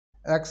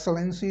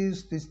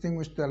Excellencies,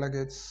 distinguished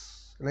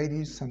delegates,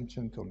 ladies and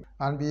gentlemen,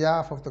 on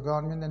behalf of the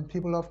government and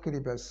people of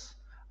Kiribati,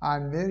 I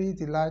am very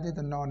delighted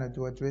and honored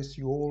to address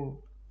you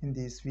all in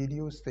this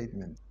video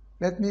statement.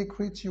 Let me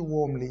greet you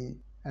warmly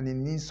and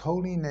in His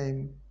holy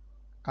name,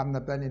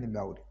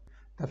 Maamau.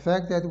 The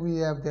fact that we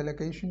have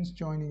delegations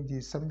joining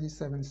the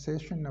 77th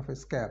session of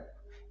ESCAP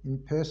in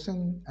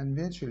person and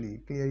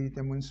virtually clearly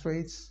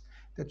demonstrates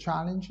the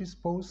challenges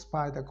posed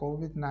by the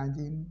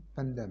COVID-19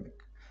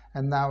 pandemic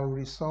and our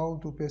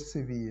resolve to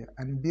persevere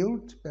and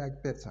build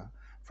back better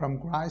from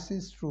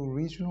crisis through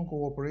regional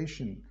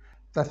cooperation.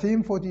 The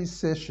theme for this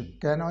session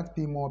cannot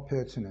be more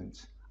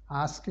pertinent,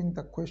 asking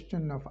the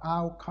question of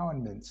how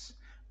governments,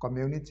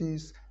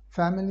 communities,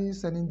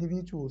 families and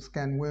individuals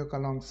can work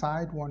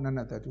alongside one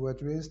another to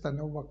address and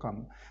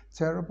overcome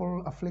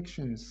terrible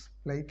afflictions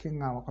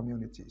plaguing our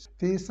communities.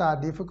 These are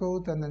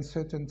difficult and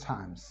uncertain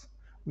times,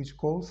 which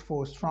calls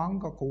for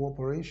stronger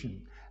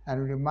cooperation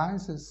and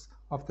reminds us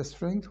of the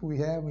strength we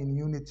have in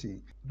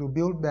unity to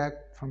build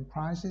back from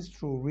crisis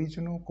through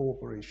regional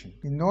cooperation.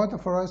 In order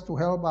for us to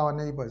help our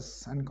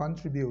neighbors and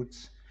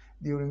contribute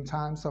during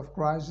times of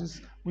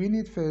crisis, we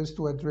need first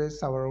to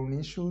address our own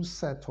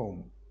issues at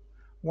home.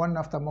 One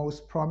of the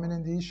most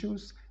prominent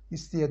issues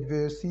is the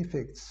adverse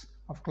effects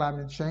of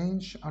climate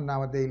change on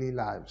our daily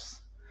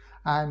lives.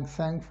 I am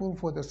thankful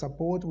for the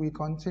support we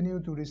continue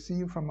to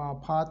receive from our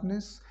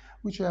partners,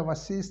 which have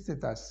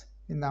assisted us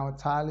in our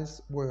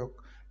tireless work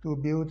to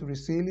build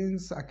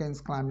resilience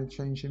against climate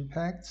change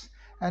impacts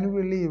and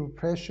relieve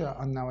pressure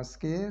on our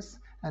scarce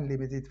and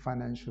limited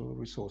financial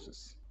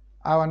resources.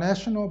 Our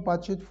national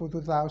budget for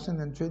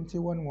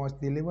 2021 was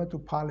delivered to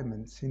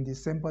Parliament in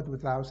December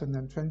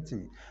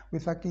 2020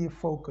 with a key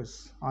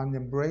focus on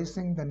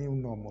embracing the new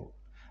normal.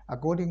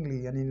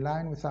 Accordingly, and in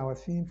line with our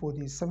theme for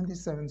the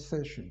 77th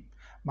session,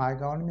 my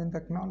government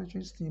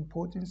acknowledges the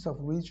importance of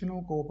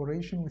regional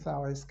cooperation with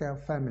our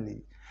ESCAP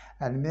family,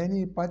 and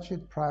many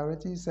budget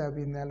priorities have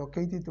been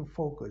allocated to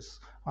focus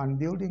on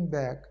building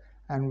back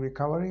and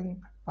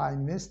recovering by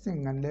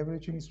investing and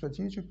leveraging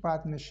strategic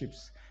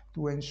partnerships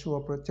to ensure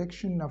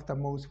protection of the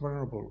most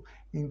vulnerable,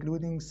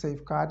 including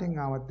safeguarding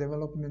our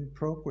development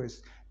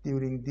progress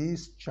during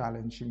these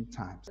challenging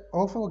times.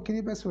 Although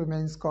Kiribati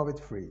remains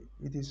COVID-free,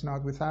 it is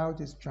not without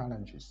its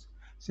challenges.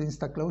 Since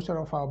the closure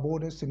of our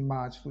borders in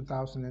March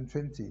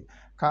 2020,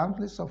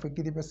 countless of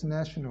Kiribati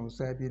nationals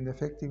have been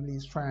effectively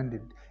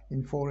stranded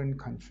in foreign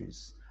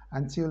countries.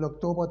 Until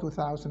October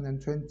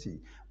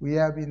 2020, we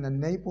have been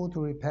unable to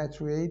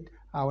repatriate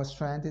our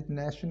stranded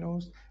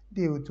nationals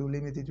due to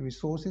limited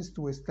resources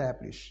to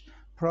establish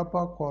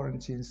proper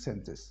quarantine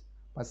centers.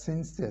 But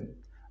since then,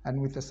 and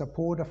with the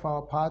support of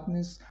our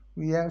partners,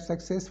 we have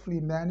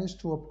successfully managed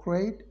to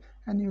upgrade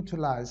and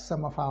utilize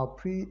some of our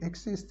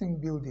pre-existing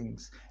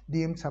buildings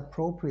deemed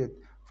appropriate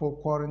for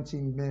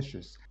quarantine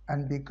measures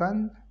and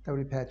begun the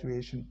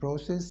repatriation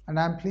process. And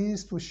I'm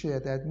pleased to share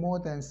that more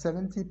than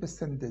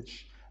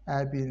 70%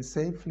 have been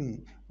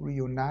safely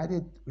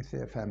reunited with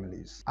their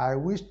families. I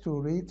wish to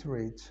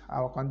reiterate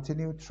our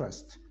continued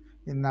trust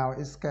in our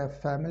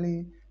ESCAP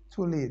family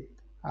to lead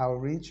our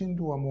region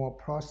to a more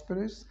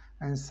prosperous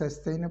and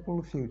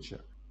sustainable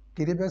future.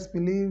 Kiribati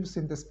believes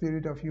in the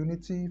spirit of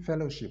unity,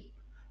 fellowship,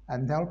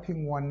 and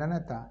helping one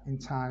another in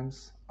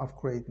times of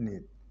great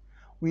need.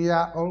 We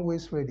are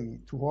always ready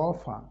to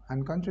offer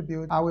and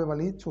contribute however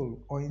little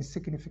or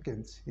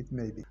insignificant it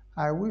may be.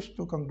 I wish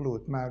to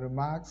conclude my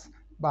remarks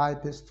by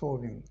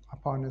bestowing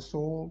upon us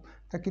all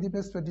the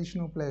Kiribati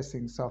traditional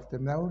blessings of the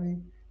Maori,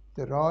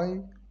 the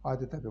Roi, or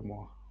the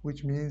Tabemo,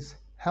 which means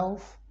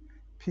health,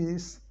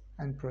 peace,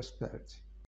 and prosperity.